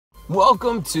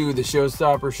Welcome to the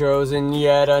Showstopper Shows and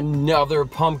yet another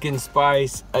pumpkin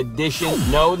spice edition.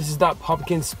 No, this is not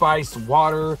pumpkin spice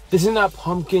water. This is not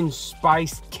pumpkin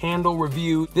spice candle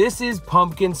review. This is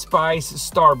pumpkin spice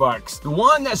Starbucks. The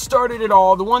one that started it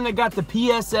all, the one that got the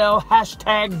PSL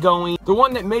hashtag going, the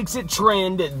one that makes it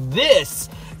trend. This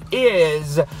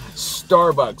is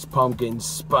Starbucks pumpkin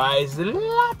spice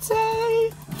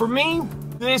latte. For me,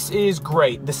 this is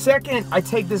great. The second I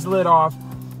take this lid off,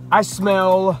 I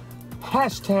smell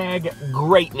hashtag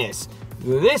greatness.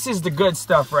 This is the good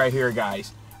stuff right here,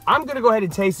 guys. I'm gonna go ahead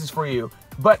and taste this for you,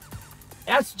 but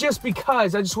that's just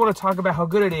because I just want to talk about how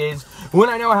good it is when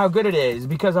I know how good it is,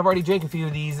 because I've already drank a few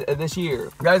of these this year.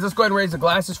 Guys, let's go ahead and raise the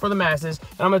glasses for the masses,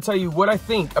 and I'm gonna tell you what I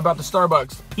think about the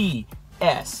Starbucks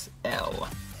PSL.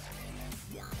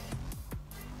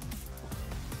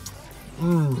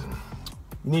 You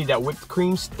need that whipped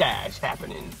cream stash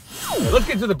happening. Okay, let's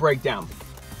get to the breakdown.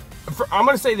 I'm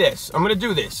gonna say this, I'm gonna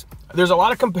do this. There's a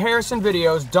lot of comparison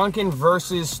videos, Dunkin'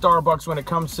 versus Starbucks, when it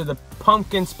comes to the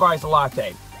pumpkin spice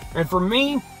latte. And for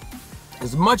me,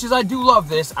 as much as I do love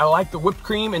this, I like the whipped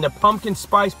cream and the pumpkin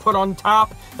spice put on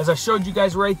top, as I showed you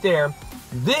guys right there.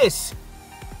 This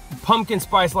pumpkin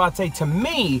spice latte, to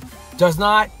me, does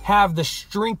not have the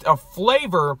strength of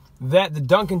flavor that the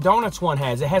Dunkin' Donuts one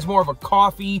has. It has more of a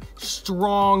coffee,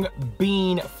 strong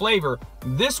bean flavor.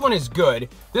 This one is good.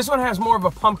 This one has more of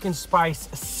a pumpkin spice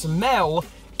smell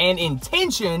and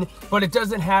intention, but it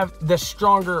doesn't have the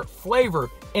stronger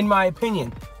flavor, in my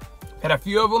opinion. Had a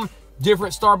few of them,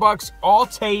 different Starbucks, all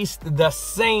taste the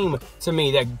same to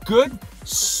me. That good,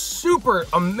 super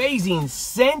amazing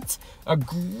scent, a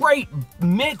great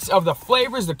mix of the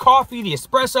flavors, the coffee, the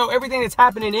espresso, everything that's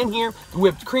happening in here, the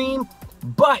whipped cream,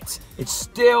 but it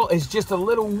still is just a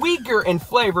little weaker in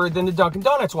flavor than the Dunkin'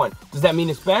 Donuts one. Does that mean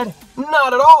it's bad?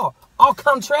 Not at all. Au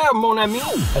contraire, mon ami.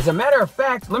 As a matter of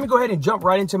fact, let me go ahead and jump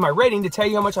right into my rating to tell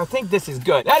you how much I think this is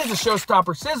good. That is a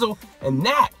Showstopper Sizzle, and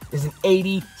that is an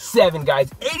 87, guys.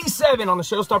 87 on the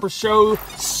Showstopper Show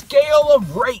scale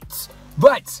of rates.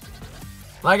 But,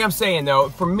 like I'm saying though,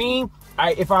 for me,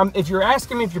 if you're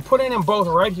asking me, if you're putting them both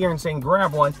right here and saying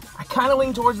grab one, I kind of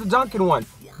lean towards the Dunkin' one.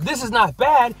 This is not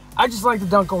bad, I just like the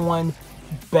Dunkin' one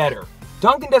better.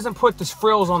 Dunkin' doesn't put the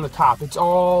frills on the top. It's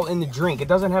all in the drink. It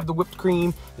doesn't have the whipped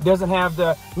cream. It doesn't have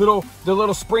the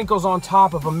little sprinkles on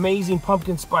top of amazing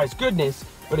pumpkin spice goodness,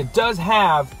 but it does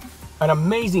have an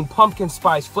amazing pumpkin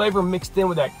spice flavor mixed in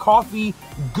with that coffee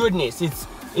goodness.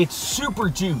 It's super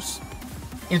juice.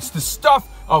 It's the stuff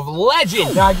of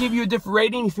legend. Now, I give you a different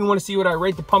rating. If you want to see what I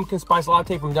rate the pumpkin spice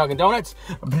latte from Dunkin' Donuts,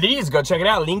 please go check it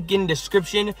out. Link in the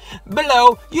description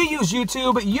below. You use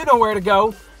YouTube, you know where to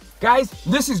go. Guys,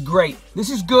 this is great. This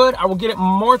is good. I will get it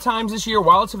more times this year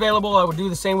while it's available. I will do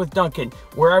the same with Dunkin',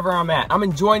 wherever I'm at. I'm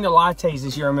enjoying the lattes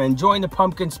this year. I'm enjoying the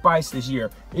pumpkin spice this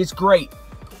year. It's great.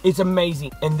 It's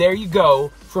amazing. And there you go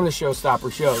from the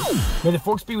Showstopper Show. May the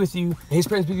forks be with you. May his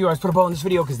presence be with you. I put a ball in this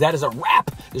video because that is a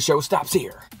wrap. The show stops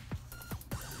here.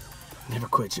 Never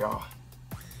quit, y'all.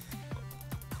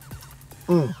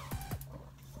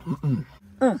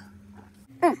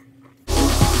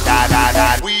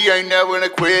 We ain't never gonna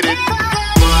quit it.